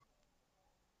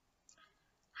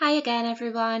Hi again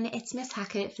everyone, it's Miss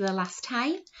Hackett for the last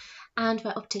time and we're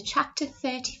up to chapter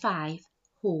 35,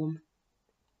 Home.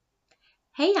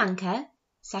 Hey Anka,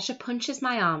 Sasha punches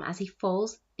my arm as he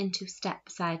falls into step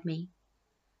beside me.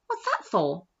 What's that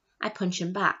for? I punch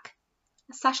him back.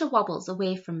 Sasha wobbles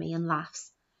away from me and laughs,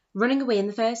 running away in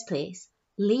the first place,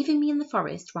 leaving me in the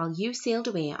forest while you sailed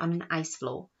away on an ice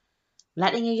floe,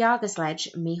 letting a Yaga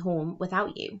sledge me home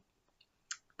without you.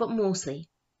 But mostly,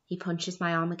 he punches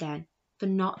my arm again for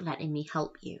not letting me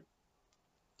help you.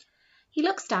 He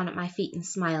looks down at my feet and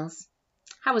smiles.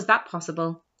 How is that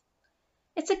possible?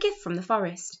 It's a gift from the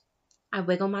forest. I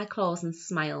wiggle my claws and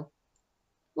smile.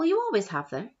 Will you always have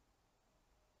them?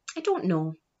 I don't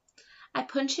know. I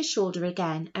punch his shoulder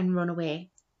again and run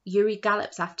away. Yuri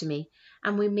gallops after me,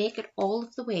 and we make it all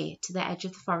of the way to the edge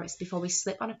of the forest before we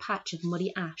slip on a patch of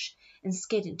muddy ash and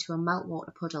skid into a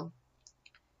meltwater puddle.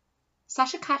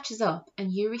 Sasha catches up,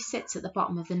 and Yuri sits at the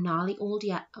bottom of the gnarly old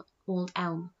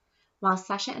elm, while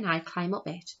Sasha and I climb up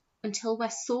it, until we're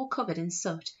so covered in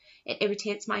soot it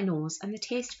irritates my nose and the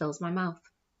taste fills my mouth.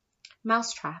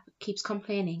 Mousetrap keeps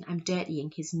complaining I'm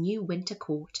dirtying his new winter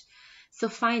coat, so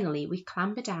finally we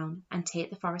clamber down and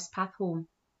take the forest path home.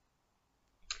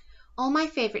 All my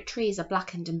favourite trees are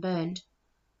blackened and burned.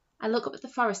 I look up at the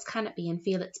forest canopy and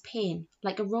feel its pain,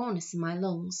 like a rawness in my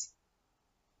lungs.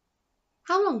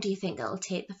 How long do you think it'll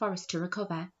take the forest to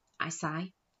recover? I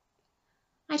sigh.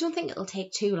 I don't think it'll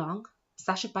take too long.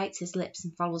 Sasha bites his lips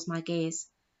and follows my gaze.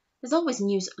 There's always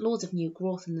loads of new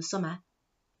growth in the summer.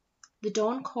 The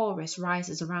dawn chorus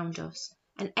rises around us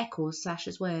and echoes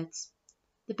Sasha's words.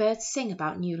 The birds sing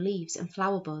about new leaves and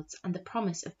flower buds and the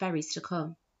promise of berries to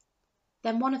come.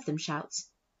 Then one of them shouts,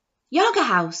 "Yaga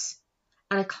House!"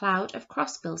 and a cloud of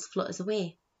crossbills flutters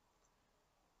away.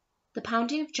 The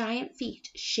pounding of giant feet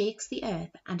shakes the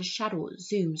earth and a shadow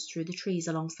zooms through the trees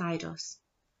alongside us.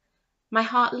 My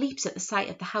heart leaps at the sight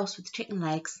of the house with chicken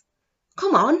legs.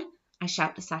 "Come on!" I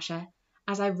shout to Sasha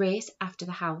as I race after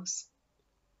the house.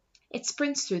 It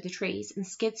sprints through the trees and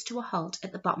skids to a halt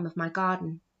at the bottom of my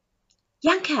garden.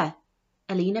 "Yanka!"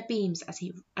 Alina beams as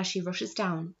she rushes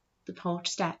down the porch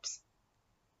steps.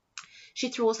 She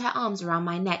throws her arms around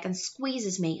my neck and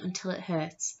squeezes me until it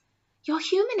hurts. "You're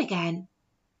human again."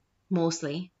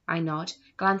 "Mostly," I nod,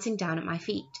 glancing down at my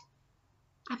feet.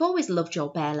 "I've always loved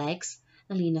your bare legs,"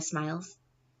 Alina smiles.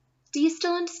 "Do you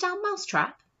still understand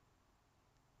Mousetrap?"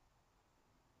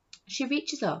 She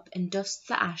reaches up and dusts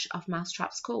the ash off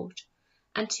Mousetrap's coat,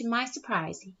 and to my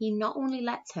surprise he not only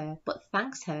lets her, but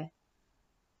thanks her.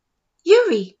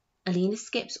 "Yuri!" Alina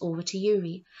skips over to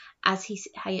Yuri as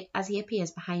he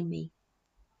appears behind me.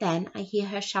 Then I hear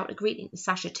her shout a greeting to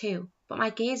Sasha too, but my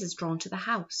gaze is drawn to the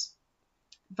house.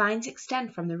 Vines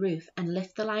extend from the roof and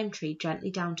lift the lime tree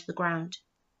gently down to the ground.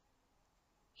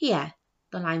 "Here,"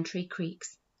 the lime tree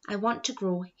creaks. "I want to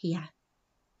grow here."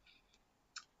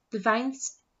 The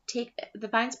vines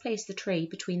place the tree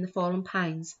between the fallen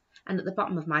pines and at the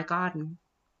bottom of my garden.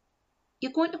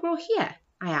 "You're going to grow here?"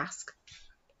 I ask.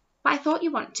 "But I thought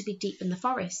you wanted to be deep in the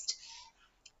forest."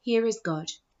 "Here is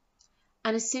good."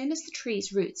 And as soon as the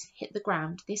tree's roots hit the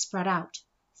ground, they spread out,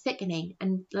 thickening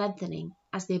and lengthening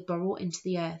as they burrow into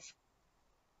the earth.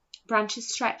 Branches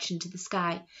stretch into the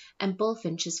sky, and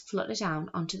bullfinches flutter down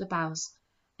onto the boughs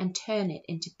and turn it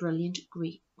into brilliant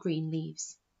green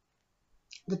leaves.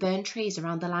 The burnt trees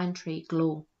around the lime tree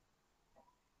glow.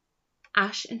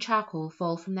 Ash and charcoal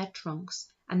fall from their trunks,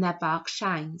 and their bark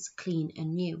shines clean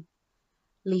and new.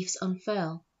 Leaves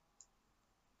unfurl.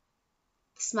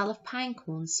 The smell of pine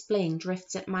cones splaying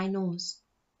drifts at my nose.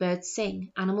 Birds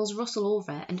sing, animals rustle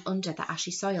over and under the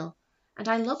ashy soil, and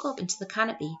I look up into the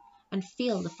canopy and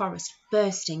feel the forest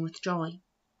bursting with joy.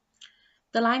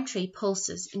 The lime tree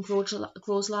pulses and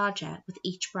grows larger with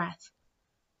each breath.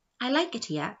 "I like it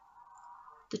here."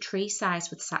 The tree sighs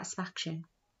with satisfaction.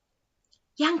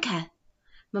 "Yanka!"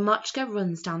 Mamochka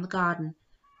runs down the garden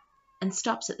and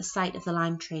stops at the sight of the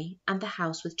lime tree and the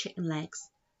house with chicken legs.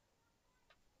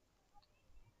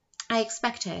 I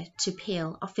expect her to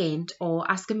pale or faint or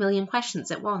ask a million questions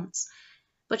at once,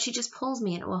 but she just pulls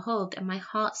me into a hug and my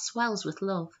heart swells with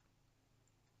love.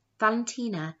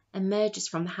 Valentina emerges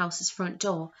from the house's front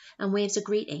door and waves a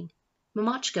greeting.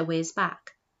 Mamochka waves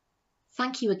back.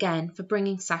 "Thank you again for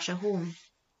bringing Sasha home."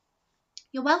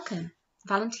 "You're welcome."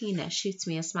 Valentina shoots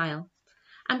me a smile.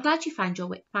 "I'm glad you found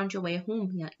your way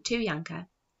home too, Yanka."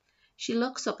 She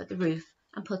looks up at the roof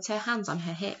and puts her hands on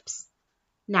her hips.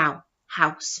 "Now,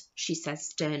 house," she says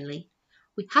sternly.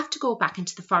 "We have to go back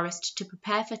into the forest to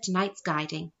prepare for tonight's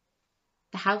guiding."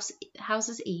 The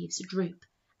house's eaves droop,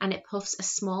 and it puffs a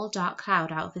small dark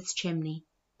cloud out of its chimney,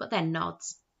 but then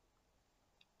nods.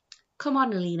 Come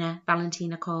on, Alina,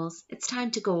 Valentina calls. It's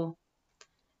time to go.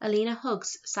 Alina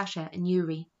hugs Sasha and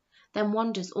Yuri, then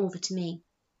wanders over to me.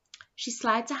 She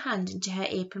slides a hand into her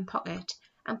apron pocket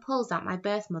and pulls out my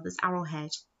birth mother's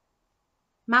arrowhead.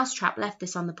 Mousetrap left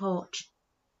this on the porch.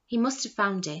 He must have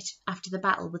found it after the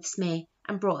battle with Smee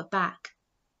and brought it back.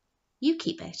 You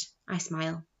keep it, I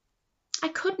smile. I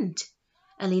couldn't.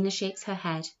 Alina shakes her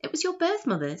head. It was your birth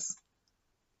mother's.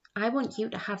 I want you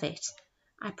to have it.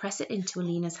 I press it into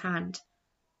Alina's hand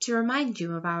to remind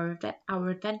you of our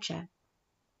adventure.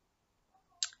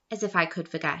 As if I could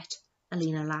forget,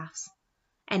 Alina laughs.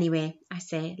 Anyway, I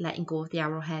say, letting go of the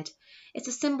arrowhead, it's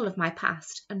a symbol of my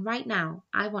past, and right now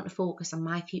I want to focus on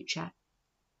my future.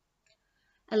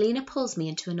 Alina pulls me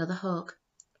into another hug.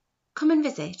 Come and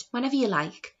visit, whenever you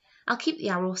like. I'll keep the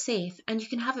arrow safe, and you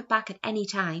can have it back at any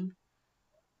time.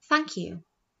 Thank you,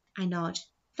 I nod,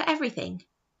 for everything.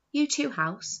 You too,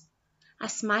 House. I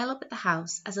smile up at the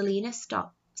house as Alina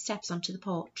steps onto the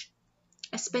porch.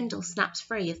 A spindle snaps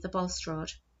free of the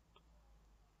balustrade,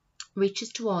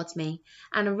 reaches towards me,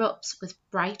 and erupts with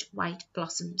bright white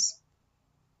blossoms.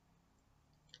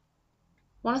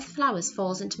 One of the flowers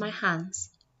falls into my hands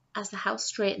as the house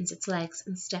straightens its legs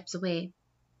and steps away,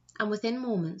 and within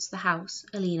moments the house,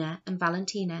 Alina, and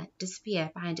Valentina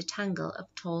disappear behind a tangle of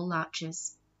tall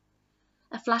larches.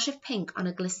 A flash of pink on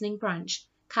a glistening branch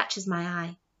catches my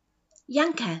eye.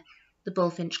 Yanka, the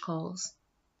bullfinch calls.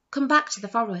 Come back to the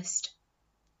forest.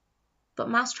 But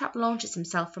Mousetrap launches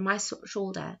himself from my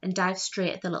shoulder and dives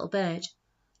straight at the little bird.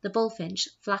 The bullfinch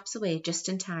flaps away just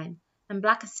in time, and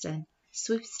Blackiston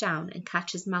swoops down and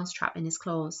catches Mousetrap in his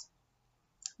claws.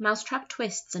 Mousetrap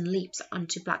twists and leaps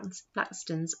onto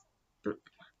Blackiston's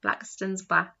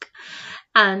back,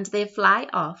 and they fly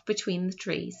off between the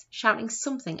trees, shouting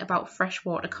something about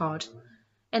freshwater cod.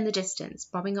 In the distance,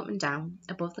 bobbing up and down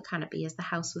above the canopy is the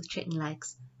house with chicken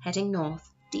legs, heading north,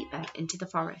 deeper into the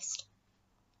forest.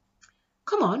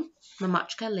 Come on,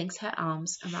 Mamochka links her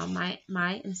arms around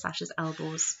my and Sasha's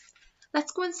elbows.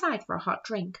 Let's go inside for a hot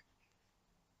drink.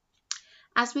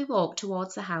 As we walk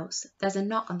towards the house, there's a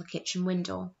knock on the kitchen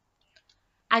window.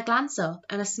 I glance up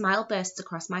and a smile bursts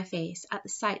across my face at the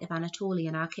sight of Anatoly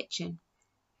in our kitchen.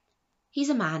 He's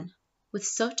a man, with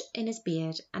soot in his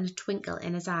beard and a twinkle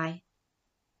in his eye.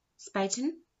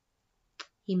 Spuyten?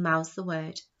 He mouths the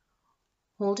word,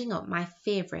 holding up my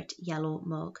favourite yellow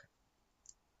mug.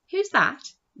 Who's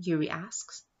that? Yuri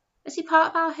asks. Is he part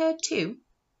of our herd too?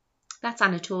 That's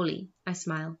Anatoly, I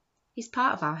smile. He's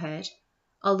part of our herd,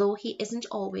 although he isn't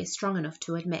always strong enough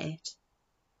to admit it.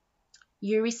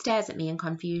 Yuri stares at me in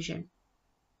confusion.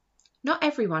 Not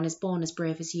everyone is born as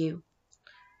brave as you.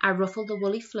 I ruffle the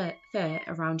woolly fur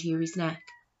around Yuri's neck.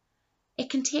 It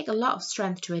can take a lot of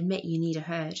strength to admit you need a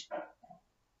herd.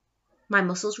 My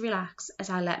muscles relax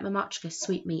as I let Mamochka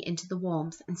sweep me into the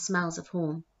warmth and smells of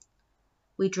home.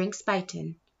 We drink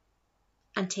Spuyten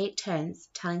and take turns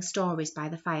telling stories by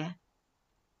the fire.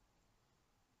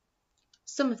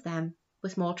 Some of them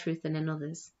with more truth than in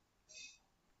others.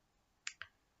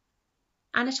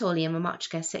 Anatoly and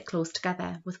Mamochka sit close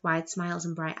together with wide smiles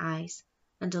and bright eyes,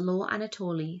 and although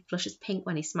Anatoly flushes pink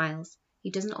when he smiles, he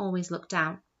doesn't always look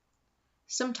down.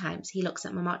 Sometimes he looks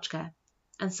at Mamochka,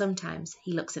 and sometimes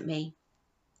he looks at me.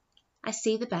 I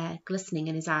see the bear glistening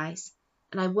in his eyes,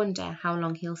 and I wonder how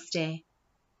long he'll stay.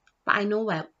 But I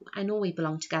know we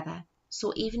belong together,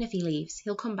 so even if he leaves,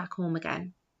 he'll come back home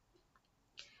again.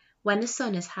 When the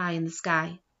sun is high in the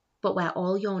sky, but we're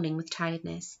all yawning with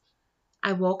tiredness,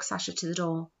 I walk Sasha to the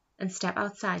door and step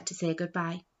outside to say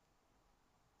goodbye.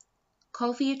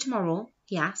 Call for you tomorrow?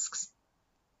 He asks.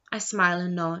 I smile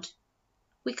and nod.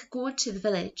 We could go to the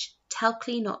village to help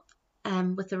clean up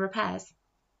with the repairs.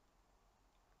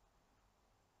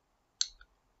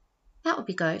 That would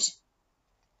be good.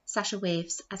 Sasha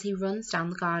waves as he runs down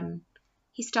the garden.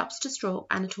 He stops to stroke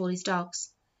Anatoly's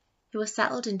dogs, who are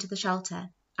settled into the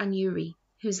shelter, and Yuri,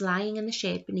 who's lying in the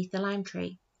shade beneath the lime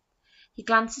tree. He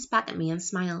glances back at me and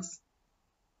smiles.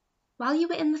 While you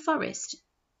were in the forest,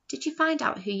 did you find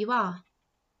out who you are?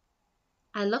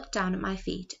 I look down at my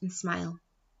feet and smile.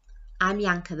 I'm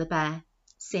Yanka the bear,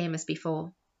 same as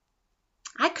before.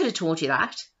 I could have told you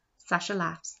that. Sasha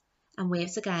laughs and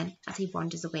waves again as he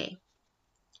wanders away.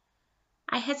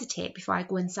 I hesitate before I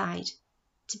go inside,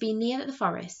 to be near the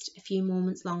forest a few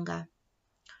moments longer.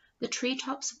 The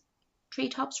treetops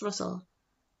rustle,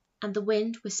 and the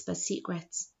wind whispers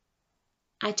secrets.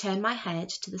 I turn my head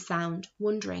to the sound,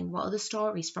 wondering what other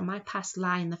stories from my past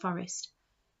lie in the forest.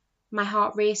 My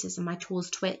heart races and my toes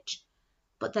twitch,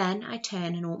 but then I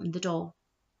turn and open the door.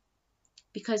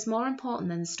 Because more important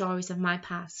than the stories of my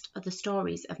past are the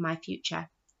stories of my future,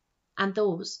 and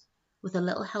those with a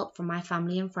little help from my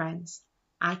family and friends,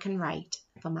 I can write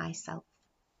for myself.